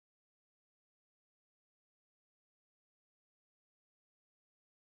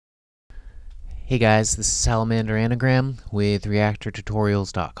Hey guys, this is Salamander Anagram with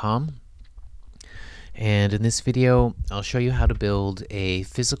reaktortutorials.com, and in this video I'll show you how to build a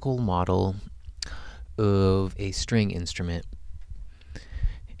physical model of a string instrument.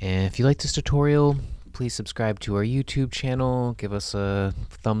 And if you like this tutorial, please subscribe to our YouTube channel, give us a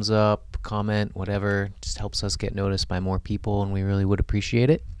thumbs up, comment, whatever. It just helps us get noticed by more people and we really would appreciate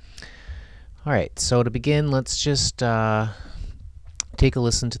it. Alright, so to begin, let's just take a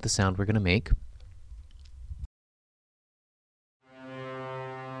listen to the sound we're going to make.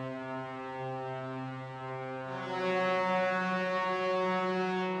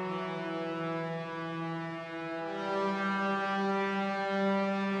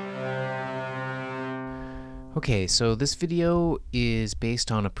 Okay, so this video is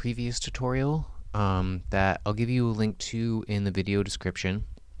based on a previous tutorial that I'll give you a link to in the video description.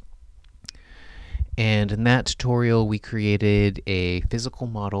 And in that tutorial, we created a physical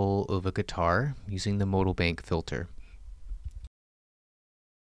model of a guitar using the Modal Bank filter.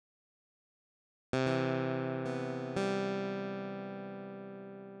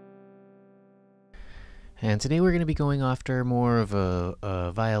 And today we're going to be going after more of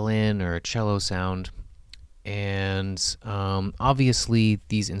a violin or a cello sound. And obviously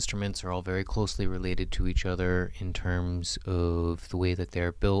these instruments are all very closely related to each other in terms of the way that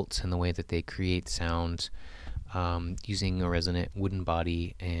they're built and the way that they create sound using a resonant wooden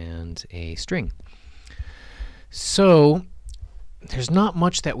body and a string. So there's not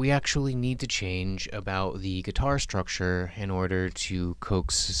much that we actually need to change about the guitar structure in order to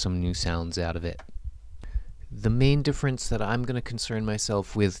coax some new sounds out of it. The main difference that I'm going to concern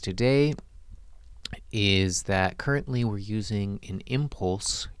myself with today is that currently we're using an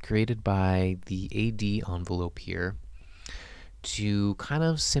impulse created by the AD envelope here to kind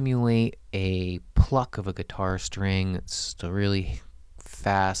of simulate a pluck of a guitar string. It's a really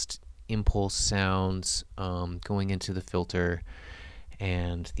fast impulse sounds going into the filter,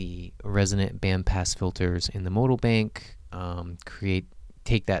 and the resonant bandpass filters in the Modal Bank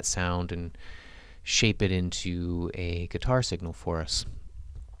take that sound and shape it into a guitar signal for us.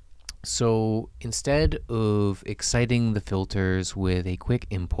 So instead of exciting the filters with a quick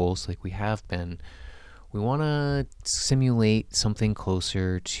impulse like we have been, we want to simulate something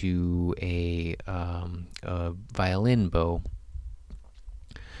closer to a violin bow.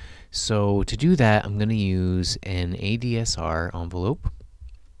 So to do that, I'm going to use an ADSR envelope.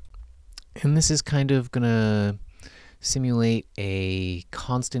 And this is kind of going to simulate a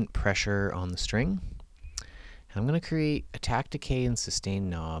constant pressure on the string. I'm going to create attack, decay, and sustain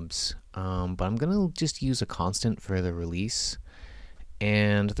knobs, but I'm going to just use a constant for the release.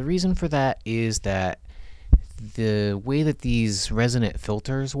 And the reason for that is that the way that these resonant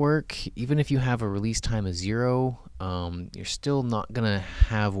filters work, even if you have a release time of 0, you're still not going to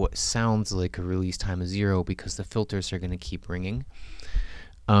have what sounds like a release time of 0 because the filters are going to keep ringing.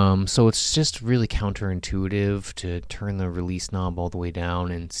 So it's just really counterintuitive to turn the release knob all the way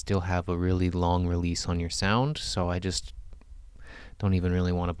down and still have a really long release on your sound. So I just don't even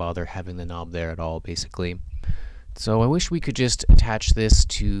really want to bother having the knob there at all, basically. So I wish we could just attach this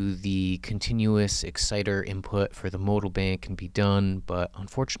to the continuous exciter input for the Modal Bank and be done, but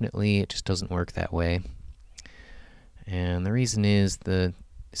unfortunately it just doesn't work that way. And the reason is the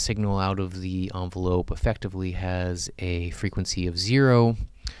signal out of the envelope effectively has a frequency of 0.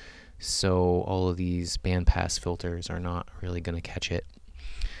 So all of these bandpass filters are not really going to catch it.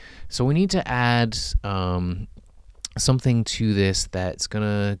 So we need to add something to this that's going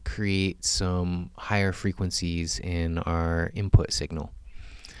to create some higher frequencies in our input signal.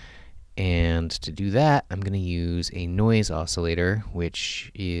 And to do that, I'm going to use a noise oscillator,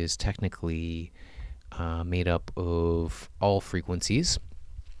 which is technically made up of all frequencies.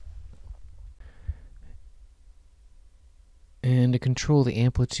 And to control the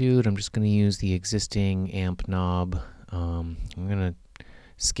amplitude, I'm just going to use the existing amp knob. I'm going to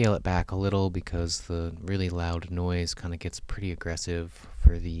scale it back a little because the really loud noise kind of gets pretty aggressive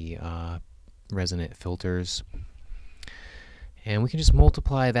for the resonant filters. And we can just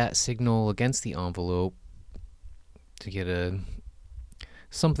multiply that signal against the envelope to get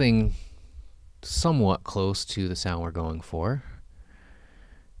something somewhat close to the sound we're going for.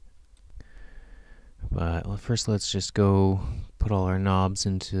 But first let's just go put all our knobs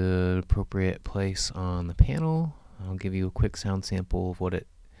into appropriate place on the panel. I'll give you a quick sound sample of what it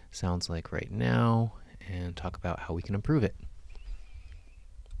sounds like right now and talk about how we can improve it.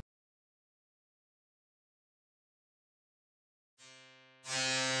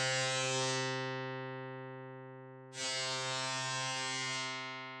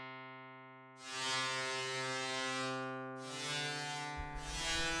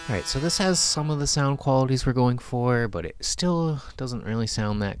 Alright, so this has some of the sound qualities we're going for, but it still doesn't really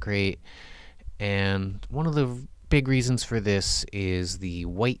sound that great. And one of the big reasons for this is the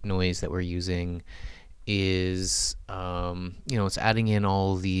white noise that we're using is, it's adding in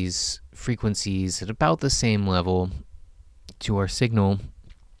all these frequencies at about the same level to our signal,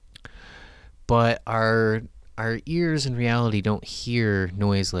 but our ears in reality don't hear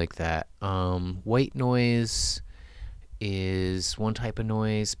noise like that. White noise is one type of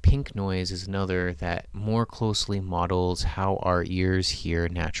noise. Pink noise is another that more closely models how our ears hear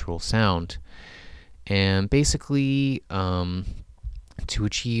natural sound. And basically, to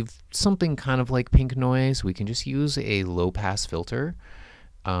achieve something kind of like pink noise, we can just use a low-pass filter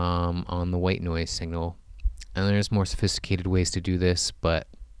on the white noise signal. And there's more sophisticated ways to do this, but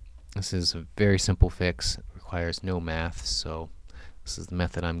this is a very simple fix. It requires no math, so this is the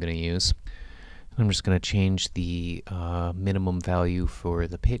method I'm going to use. I'm just going to change the minimum value for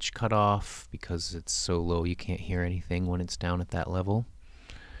the pitch cutoff because it's so low you can't hear anything when it's down at that level.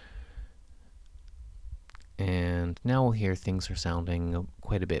 And now we'll hear things are sounding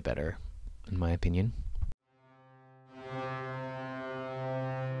quite a bit better, in my opinion.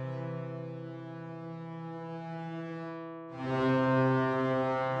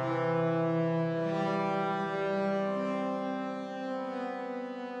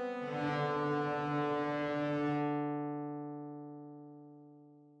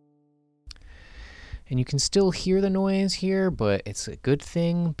 And you can still hear the noise here, but it's a good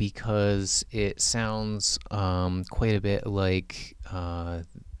thing because it sounds quite a bit like a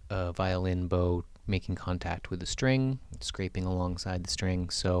violin bow making contact with the string, scraping alongside the string.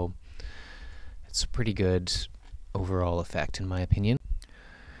 So it's a pretty good overall effect, in my opinion.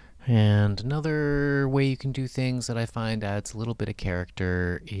 And another way you can do things that I find adds a little bit of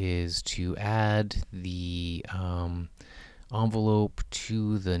character is to add the envelope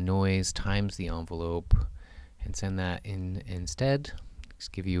to the noise times the envelope and send that in instead.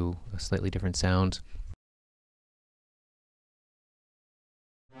 Just give you a slightly different sound.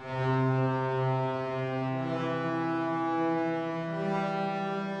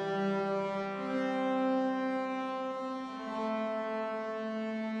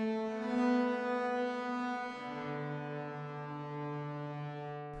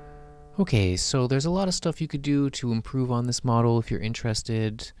 Okay, so there's a lot of stuff you could do to improve on this model if you're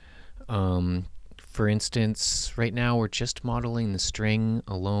interested. For instance, right now we're just modeling the string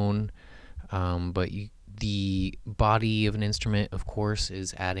alone, but the body of an instrument, of course,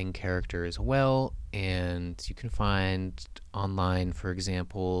 is adding character as well, and you can find online, for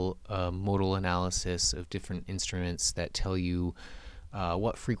example, a modal analysis of different instruments that tell you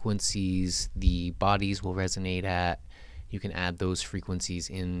what frequencies the bodies will resonate at. You can add those frequencies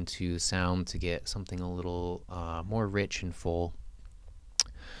into sound to get something a little more rich and full.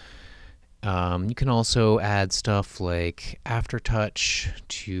 You can also add stuff like aftertouch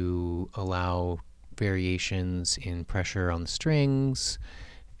to allow variations in pressure on the strings,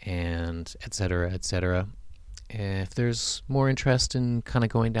 and etc., etc. If there's more interest in kind of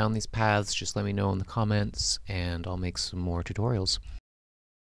going down these paths, just let me know in the comments, and I'll make some more tutorials.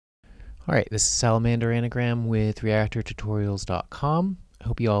 Alright, this is Salamander Anagram with reaktortutorials.com. I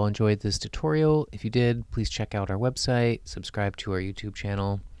hope you all enjoyed this tutorial. If you did, please check out our website, subscribe to our YouTube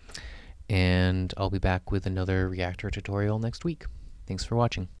channel, and I'll be back with another Reaktor tutorial next week. Thanks for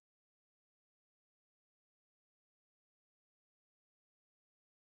watching.